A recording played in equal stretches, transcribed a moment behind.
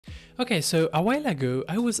Okay, so a while ago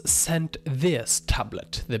I was sent this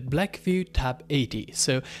tablet, the Blackview Tab 80,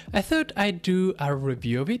 so I thought I'd do a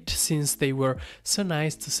review of it since they were so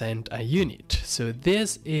nice to send a unit. So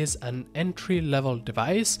this is an entry-level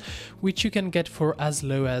device which you can get for as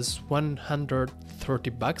low as 130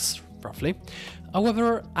 bucks roughly.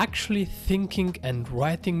 However, actually thinking and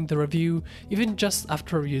writing the review, even just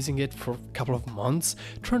after using it for a couple of months,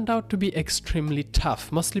 turned out to be extremely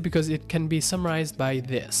tough, mostly because it can be summarized by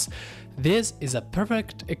this. This is a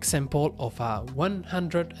perfect example of a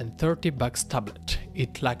 130 bucks tablet.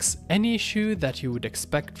 It lacks any issue that you would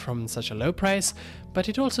expect from such a low price, but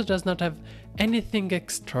it also does not have anything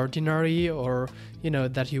extraordinary or,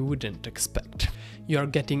 that you wouldn't expect. You are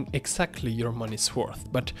getting exactly your money's worth,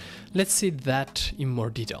 but let's see that in more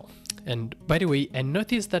detail. And by the way, I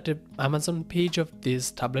noticed that the Amazon page of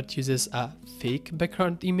this tablet uses a fake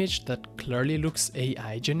background image that clearly looks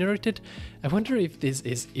AI generated. I wonder if this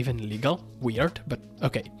is even legal. Weird, but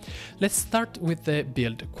okay. Let's start with the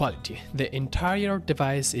build quality. The entire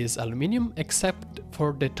device is aluminum except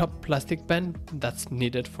for the top plastic band that's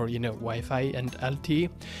needed for, Wi-Fi and LTE.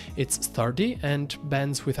 It's sturdy and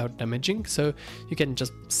bends without damaging, so you can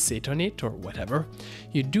just sit on it or whatever.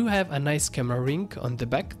 You do have a nice camera ring on the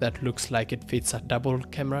back that looks like it fits a double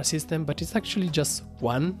camera system, but it's actually just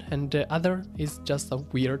one, and the other is just a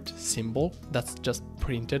weird symbol that's just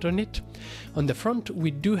printed on it. On the front we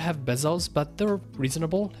do have bezels, but they're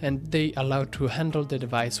reasonable and they allow to handle the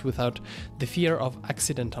device without the fear of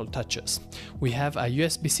accidental touches. We have a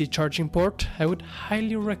USB-C charging port. I would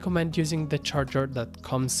highly recommend using the charger that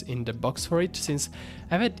comes in the box for it, since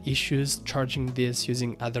I've had issues charging this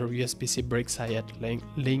using other USB-C bricks I had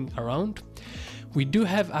laying around. We do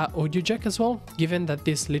have an audio jack as well. Given that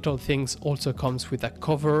this little things also comes with a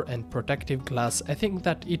cover and protective glass, I think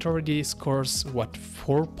that it already scores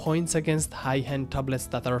 4 points against high-end tablets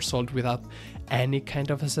that are sold without any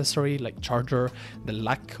kind of accessory like charger, the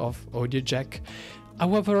lack of audio jack.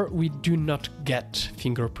 However, we do not get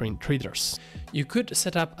fingerprint readers. You could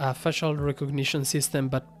set up a facial recognition system,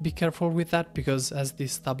 but be careful with that, because as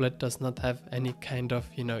this tablet does not have any kind of,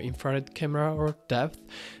 infrared camera or depth,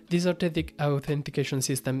 this authentication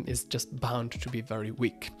system is just bound to be very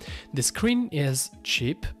weak. The screen is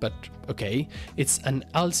cheap, but okay. It's an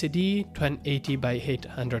LCD 1080 by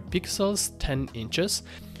 800 pixels, 10 inches.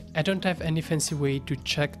 I don't have any fancy way to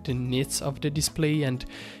check the nits of the display, and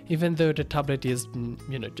even though the tablet is,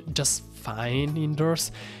 just fine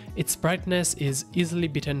indoors, its brightness is easily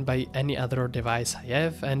beaten by any other device I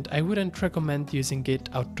have, and I wouldn't recommend using it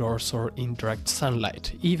outdoors or in direct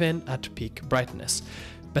sunlight, even at peak brightness.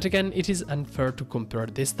 But again, it is unfair to compare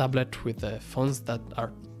this tablet with the phones that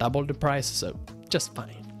are double the price, so just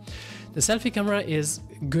fine. The selfie camera is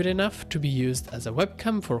good enough to be used as a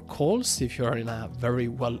webcam for calls if you are in a very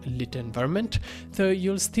well lit environment, though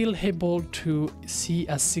you'll still able to see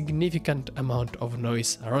a significant amount of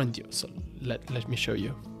noise around you. So let me show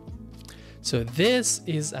you. So this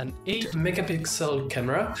is an 8 megapixel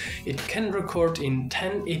camera. It can record in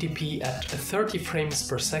 1080p at 30 frames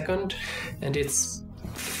per second, and it's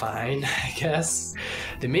fine, I guess.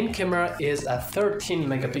 The main camera is a 13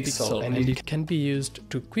 megapixel and it can be used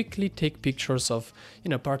to quickly take pictures of,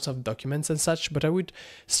 parts of documents and such, but I would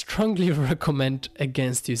strongly recommend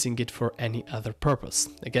against using it for any other purpose.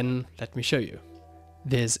 Again, let me show you.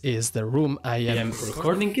 This is the room I am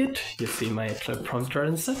recording it. You see my teleprompter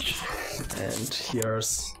and such. And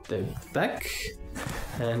here's the back.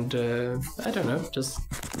 And I don't know, just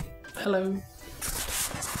hello.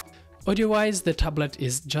 Audio-wise, the tablet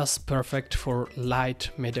is just perfect for light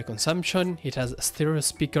media consumption. It has stereo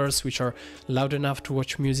speakers which are loud enough to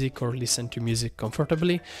watch music or listen to music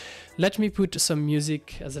comfortably. Let me put some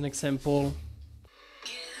music as an example.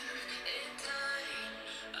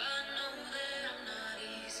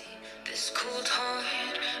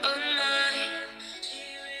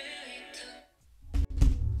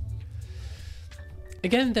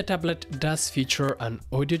 Again, the tablet does feature an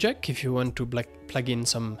audio jack if you want to plug in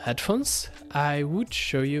some headphones. I would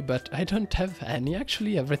show you, but I don't have any.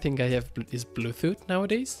 Actually, everything I have is Bluetooth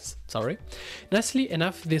nowadays. Sorry. Nicely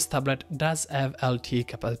enough, this tablet does have LTE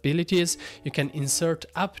capabilities. You can insert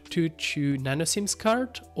up to 2 nano SIMs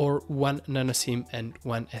card or 1 nano SIM and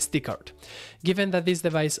 1 SD card. Given that this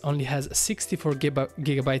device only has 64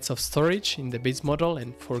 gigabytes of storage in the base model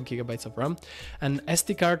and 4 gigabytes of RAM, an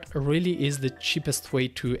SD card really is the cheapest way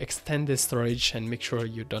to extend the storage and make sure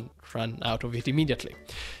you don't run out of it immediately.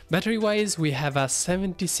 Battery wise, we have a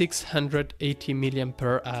 7680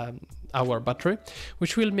 mAh hour battery,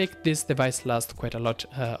 which will make this device last quite a lot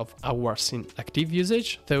of hours in active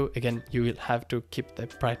usage, though again you will have to keep the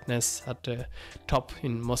brightness at the top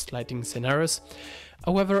in most lighting scenarios.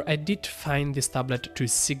 However, I did find this tablet to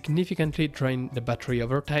significantly drain the battery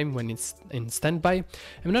over time when it's in standby.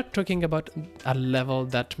 I'm not talking about a level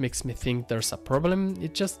that makes me think there's a problem,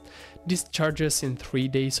 it just discharges in 3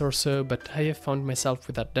 days or so, but I have found myself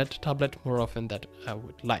with a dead tablet more often than I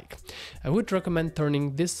would like. I would recommend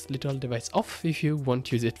turning this little device off if you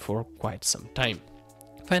won't use it for quite some time.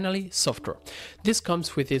 Finally, software. This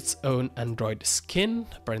comes with its own Android skin,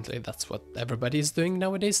 apparently that's what everybody is doing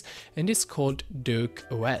nowadays, and it's called Doke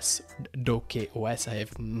OS. I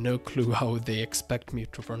have no clue how they expect me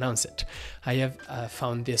to pronounce it. I have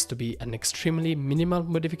found this to be an extremely minimal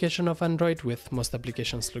modification of Android, with most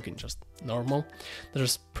applications looking just normal.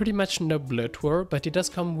 There's pretty much no bloatware, but it does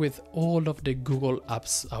come with all of the Google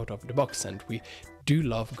apps out of the box, and we do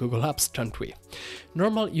love Google Apps, don't we?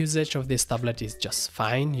 Normal usage of this tablet is just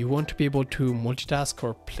fine. You won't be able to multitask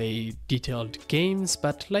or play detailed games,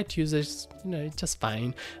 but light usage, it's just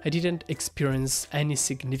fine. I didn't experience any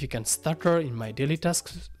significant stutter in my daily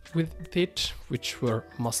tasks with it, which were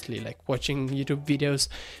mostly like watching YouTube videos,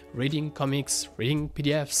 reading comics, reading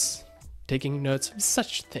PDFs, taking notes,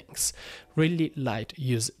 such things. Really light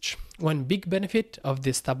usage. One big benefit of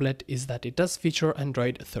this tablet is that it does feature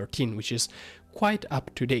Android 13, which is quite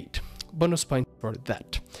up to date. Bonus point for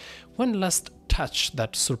that. One last touch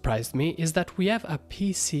that surprised me is that we have a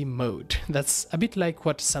PC mode. That's a bit like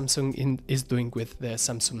what Samsung is doing with the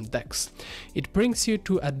Samsung DeX. It brings you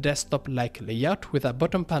to a desktop-like layout with a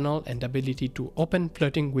bottom panel and ability to open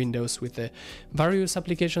floating windows with the various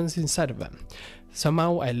applications inside of them.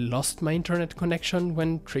 Somehow I lost my internet connection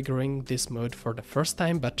when triggering this mode for the first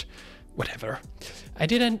time, but whatever. I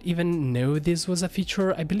didn't even know this was a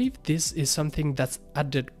feature. I believe this is something that's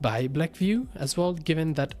added by Blackview as well,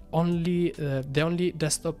 given that the only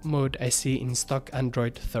desktop mode I see in stock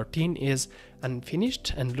Android 13 is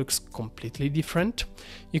unfinished and looks completely different.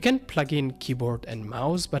 You can plug in keyboard and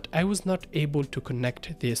mouse, but I was not able to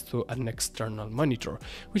connect this to an external monitor,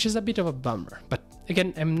 which is a bit of a bummer. But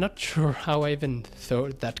again, I'm not sure how I even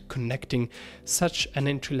thought that connecting such an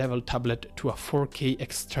entry-level tablet to a 4K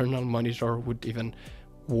external monitor would even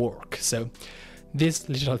work. So this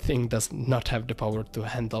little thing does not have the power to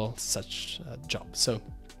handle such a job. So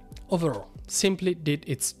overall, simply did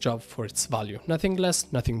its job for its value. Nothing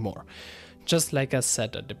less, nothing more. Just like I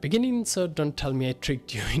said at the beginning, so don't tell me I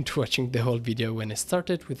tricked you into watching the whole video when I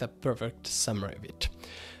started with a perfect summary of it.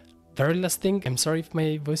 Very last thing, I'm sorry if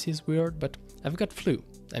my voice is weird, but I've got flu.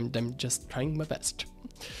 I'm just trying my best.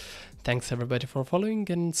 Thanks everybody for following,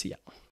 and see ya.